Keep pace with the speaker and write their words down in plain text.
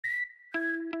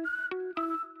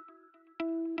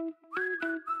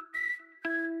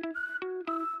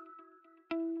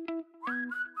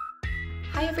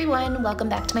Hi everyone, welcome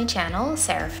back to my channel,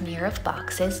 Sarah from Year of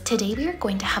Boxes. Today we are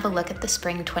going to have a look at the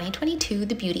Spring 2022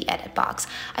 The Beauty Edit box.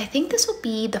 I think this will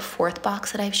be the fourth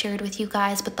box that I've shared with you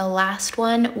guys, but the last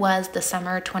one was the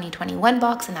Summer 2021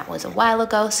 box and that was a while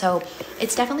ago, so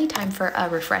it's definitely time for a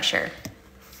refresher.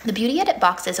 The Beauty Edit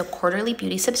box is a quarterly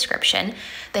beauty subscription.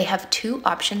 They have two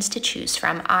options to choose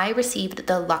from. I received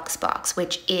the Luxe box,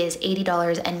 which is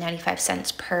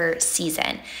 $80.95 per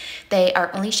season. They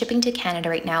are only shipping to Canada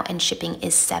right now and shipping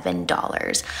is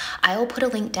 $7. I will put a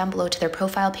link down below to their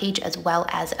profile page as well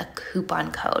as a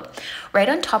coupon code. Right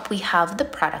on top, we have the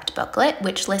product booklet,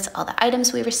 which lists all the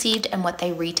items we received and what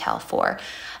they retail for.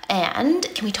 And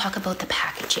can we talk about the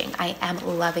packaging? I am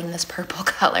loving this purple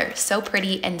color. So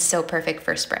pretty and so perfect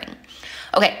for spring.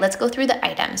 Okay, let's go through the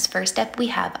items. First up, we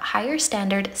have Higher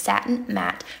Standard Satin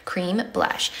Matte Cream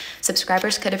Blush.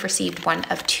 Subscribers could have received one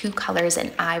of two colors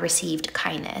and I received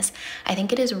Kindness. I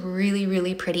think it is really,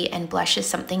 really pretty and blush is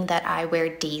something that I wear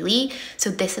daily. So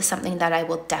this is something that I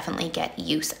will definitely get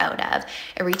use out of.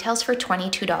 It retails for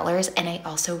 $22 and I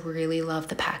also really love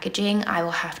the packaging. I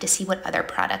will have to see what other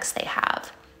products they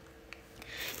have.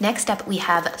 Next up, we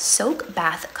have Soak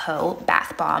Bath Co.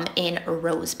 Bath Bomb in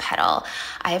Rose Petal.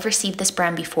 I have received this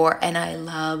brand before and I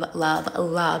love, love,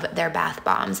 love their bath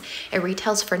bombs. It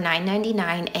retails for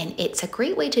 $9.99 and it's a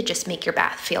great way to just make your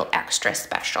bath feel extra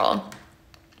special.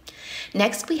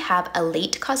 Next, we have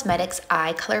Elate Cosmetics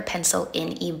Eye Color Pencil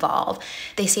in Evolve.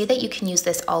 They say that you can use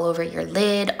this all over your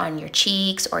lid, on your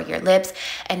cheeks, or your lips,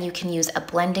 and you can use a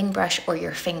blending brush or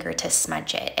your finger to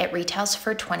smudge it. It retails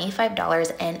for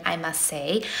 $25, and I must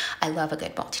say, I love a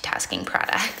good multitasking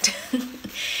product.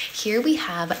 Here we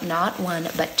have not one,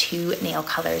 but two nail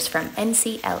colors from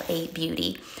NCLA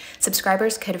Beauty.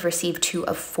 Subscribers could have received two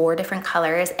of four different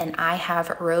colors, and I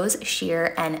have Rose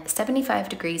Sheer and 75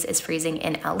 Degrees is Freezing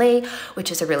in LA,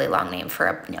 which is a really long name for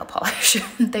a nail polish.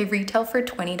 They retail for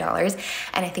 $20,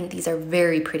 and I think these are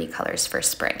very pretty colors for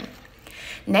spring.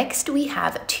 Next, we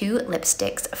have two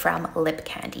lipsticks from Lip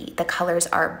Candy. The colors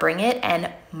are Bring It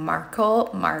and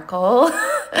Markle.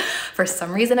 For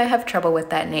some reason, I have trouble with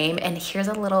that name. And here's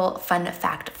a little fun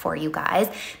fact for you guys.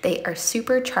 They are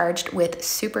supercharged with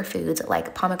superfoods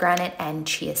like pomegranate and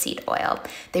chia seed oil.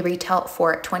 They retail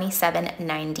for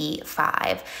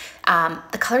 $27.95.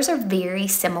 The colors are very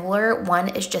similar. One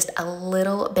is just a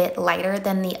little bit lighter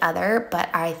than the other, but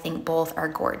I think both are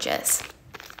gorgeous.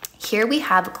 Here we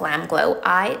have Glam Glow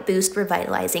Eye Boost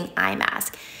Revitalizing Eye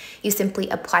Mask. You simply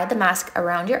apply the mask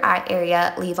around your eye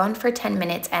area, leave on for 10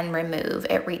 minutes and remove.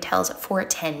 It retails for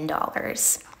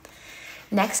 $10.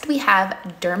 Next, we have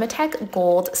Dermatech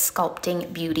Gold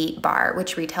Sculpting Beauty Bar,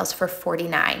 which retails for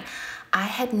 $49. I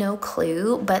had no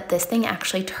clue, but this thing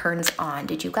actually turns on.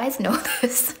 Did you guys know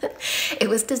this? It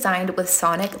was designed with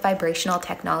sonic vibrational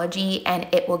technology and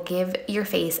it will give your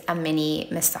face a mini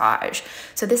massage.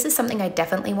 So this is something I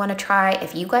definitely want to try.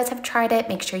 If you guys have tried it,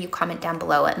 make sure you comment down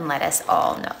below and let us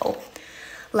all know.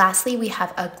 Lastly, we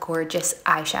have a gorgeous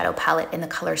eyeshadow palette in the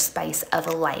color Spice of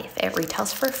Life. It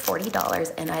retails for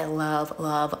 $40 and I love,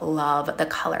 love, love the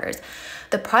colors.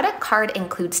 The product card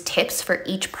includes tips for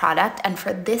each product, and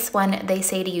for this one, they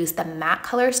say to use the matte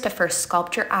colors to first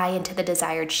sculpt your eye into the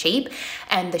desired shape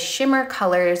and the shimmer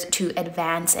colors to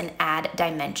advance and add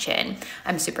dimension.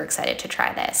 I'm super excited to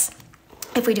try this.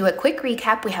 If we do a quick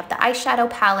recap, we have the eyeshadow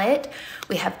palette,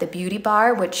 we have the beauty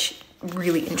bar, which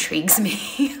really intrigues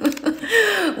me.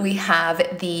 We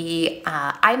have the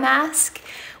eye mask,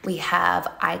 we have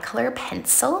eye color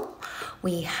pencil,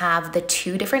 we have the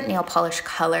two different nail polish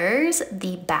colors,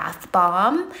 the bath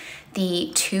bomb,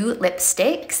 the two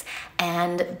lipsticks,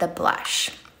 and the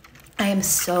blush. I am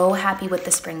so happy with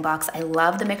the spring box. I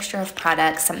love the mixture of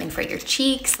products, something for your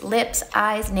cheeks, lips,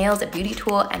 eyes, nails, a beauty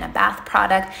tool, and a bath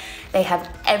product. They have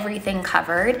everything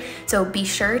covered. So be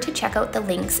sure to check out the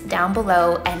links down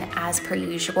below. And as per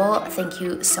usual, thank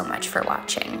you so much for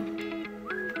watching.